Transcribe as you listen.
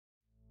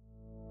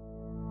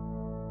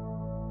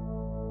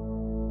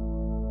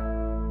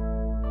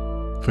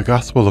The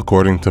Gospel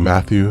according to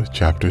Matthew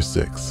chapter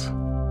 6.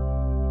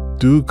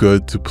 Do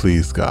good to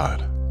please God.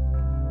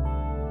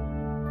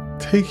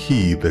 Take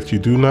heed that you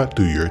do not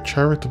do your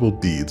charitable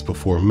deeds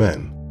before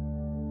men,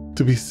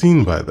 to be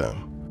seen by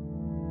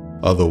them.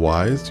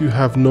 Otherwise, you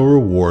have no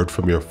reward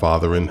from your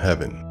Father in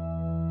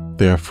heaven.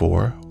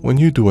 Therefore, when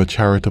you do a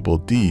charitable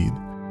deed,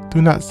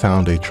 do not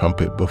sound a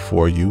trumpet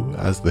before you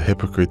as the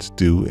hypocrites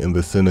do in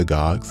the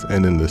synagogues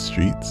and in the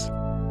streets,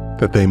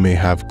 that they may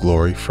have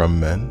glory from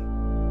men.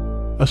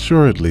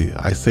 Assuredly,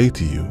 I say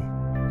to you,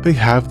 they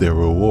have their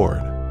reward.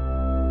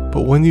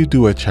 But when you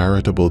do a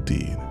charitable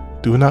deed,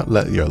 do not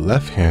let your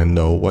left hand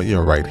know what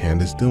your right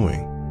hand is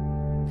doing,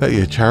 that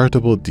your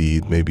charitable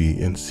deed may be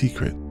in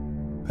secret,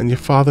 and your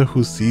Father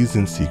who sees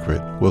in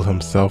secret will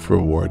himself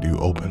reward you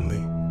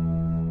openly.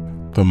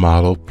 The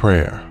Model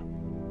Prayer.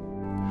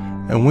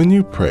 And when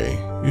you pray,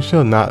 you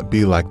shall not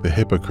be like the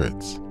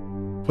hypocrites,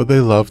 for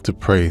they love to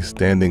pray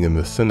standing in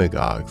the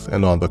synagogues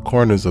and on the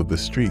corners of the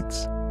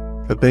streets,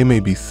 that they may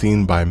be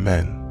seen by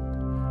men.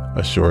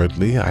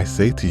 Assuredly, I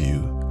say to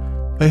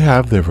you, they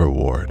have their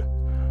reward.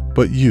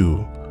 But you,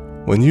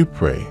 when you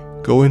pray,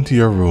 go into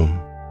your room,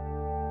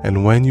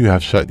 and when you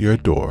have shut your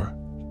door,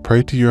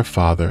 pray to your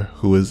Father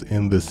who is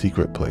in the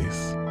secret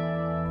place.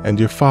 And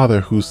your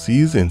Father who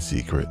sees in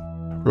secret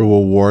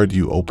will reward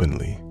you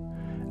openly.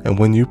 And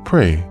when you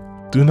pray,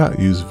 do not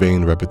use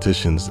vain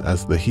repetitions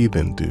as the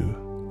heathen do,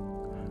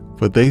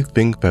 for they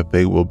think that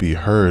they will be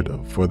heard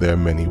for their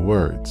many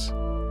words.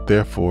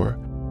 Therefore,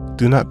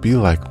 do not be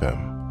like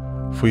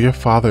them, for your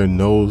Father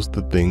knows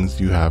the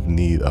things you have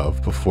need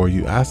of before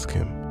you ask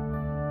him.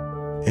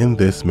 In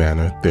this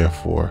manner,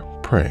 therefore,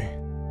 pray.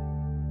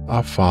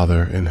 Our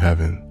Father in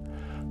heaven,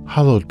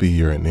 hallowed be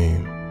your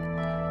name.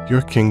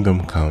 Your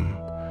kingdom come,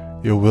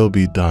 your will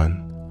be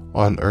done,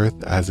 on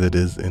earth as it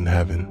is in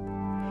heaven.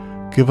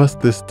 Give us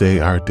this day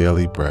our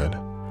daily bread,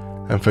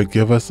 and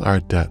forgive us our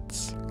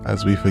debts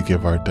as we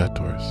forgive our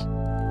debtors.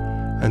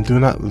 And do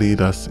not lead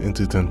us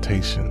into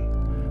temptation,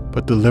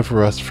 but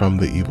deliver us from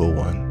the evil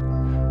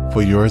one.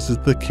 For yours is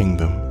the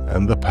kingdom,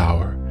 and the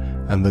power,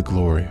 and the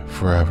glory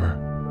forever.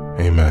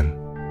 Amen.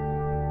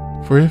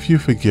 For if you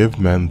forgive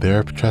men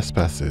their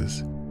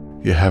trespasses,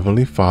 your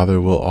heavenly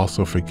Father will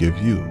also forgive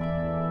you.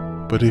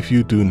 But if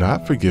you do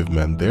not forgive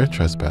men their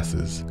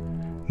trespasses,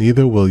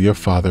 neither will your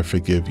Father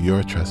forgive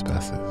your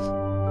trespasses.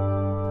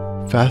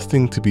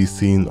 Fasting to be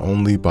seen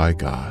only by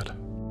God.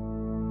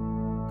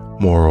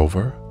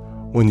 Moreover,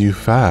 when you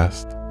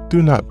fast,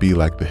 do not be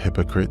like the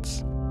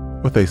hypocrites,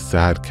 with a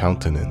sad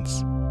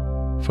countenance,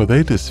 for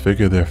they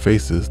disfigure their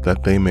faces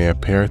that they may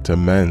appear to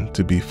men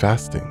to be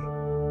fasting.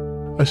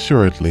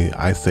 Assuredly,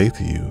 I say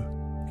to you,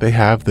 they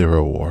have their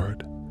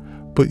reward.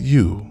 But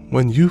you,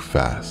 when you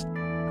fast,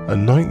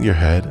 anoint your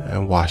head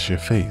and wash your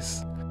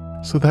face,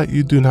 so that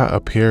you do not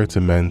appear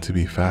to men to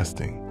be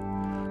fasting,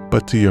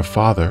 but to your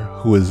Father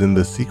who is in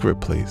the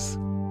secret place,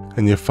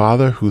 and your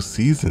Father who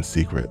sees in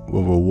secret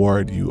will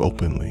reward you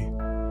openly.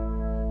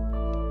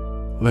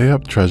 Lay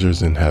up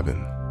treasures in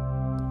heaven.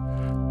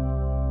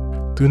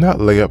 Do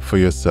not lay up for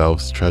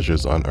yourselves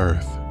treasures on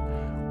earth,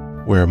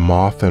 where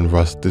moth and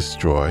rust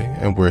destroy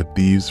and where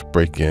thieves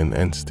break in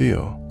and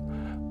steal.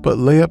 But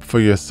lay up for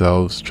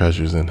yourselves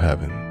treasures in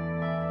heaven,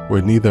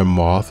 where neither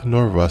moth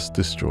nor rust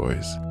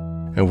destroys,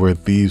 and where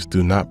thieves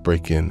do not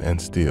break in and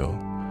steal.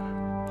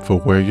 For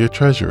where your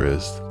treasure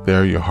is,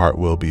 there your heart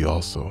will be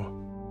also.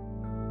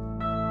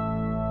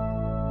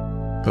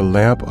 The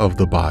lamp of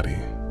the body.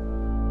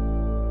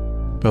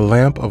 The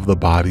lamp of the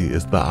body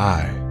is the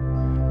eye.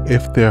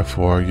 If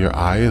therefore your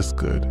eye is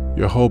good,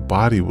 your whole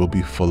body will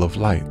be full of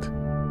light.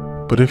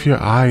 But if your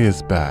eye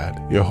is bad,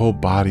 your whole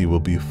body will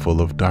be full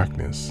of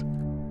darkness.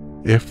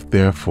 If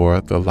therefore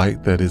the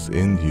light that is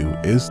in you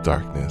is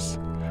darkness,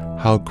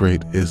 how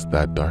great is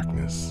that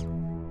darkness?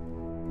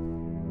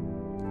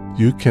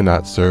 You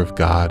cannot serve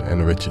God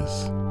and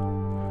riches.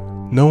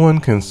 No one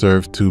can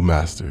serve two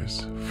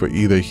masters, for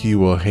either he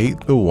will hate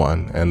the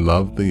one and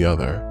love the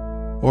other,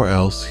 or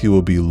else he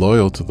will be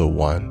loyal to the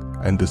one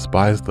and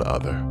despise the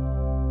other.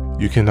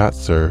 You cannot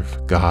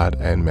serve God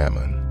and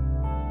Mammon.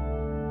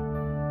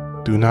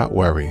 Do not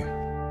worry.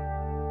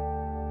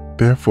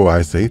 Therefore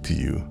I say to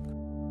you,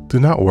 do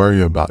not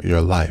worry about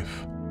your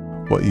life,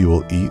 what you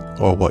will eat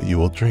or what you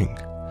will drink,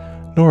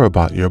 nor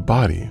about your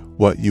body,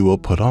 what you will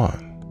put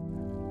on.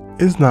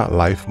 Is not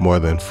life more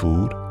than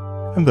food,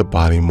 and the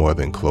body more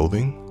than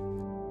clothing?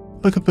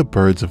 Look at the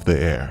birds of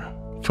the air,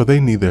 for they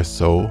neither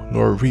sow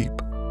nor reap,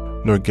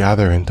 nor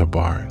gather into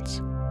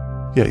barns,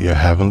 yet your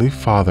heavenly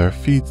Father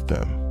feeds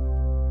them.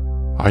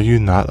 Are you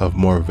not of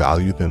more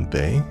value than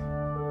they?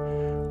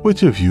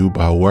 Which of you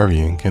by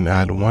worrying can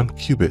add 1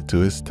 cubit to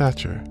his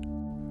stature?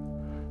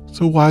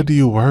 So why do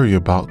you worry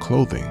about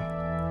clothing?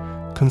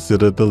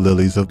 Consider the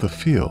lilies of the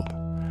field,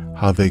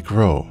 how they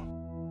grow.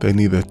 They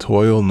neither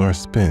toil nor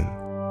spin.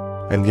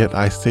 And yet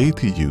I say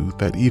to you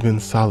that even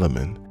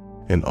Solomon,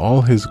 in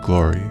all his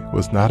glory,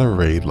 was not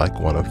arrayed like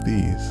one of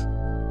these.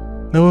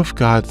 Now if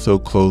God so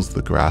clothes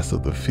the grass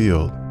of the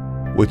field,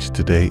 which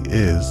today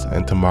is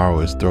and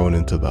tomorrow is thrown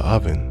into the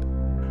oven,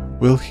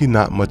 will he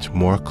not much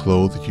more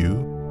clothe you,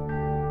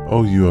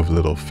 O you of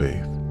little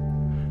faith?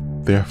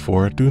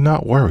 Therefore do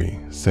not worry,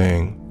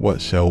 saying,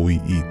 what shall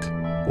we eat?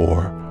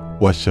 Or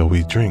what shall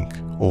we drink?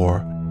 Or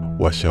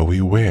what shall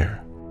we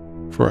wear?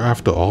 For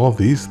after all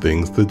these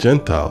things the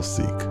Gentiles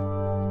seek.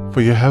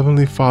 For your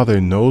heavenly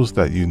Father knows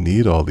that you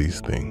need all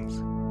these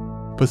things.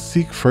 But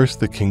seek first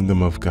the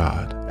kingdom of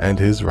God and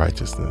his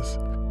righteousness,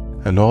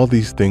 and all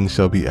these things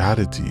shall be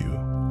added to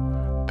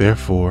you.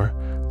 Therefore,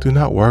 do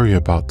not worry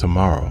about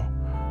tomorrow,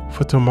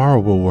 for tomorrow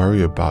will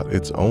worry about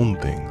its own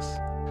things.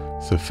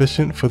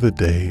 Sufficient for the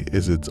day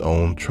is its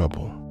own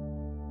trouble.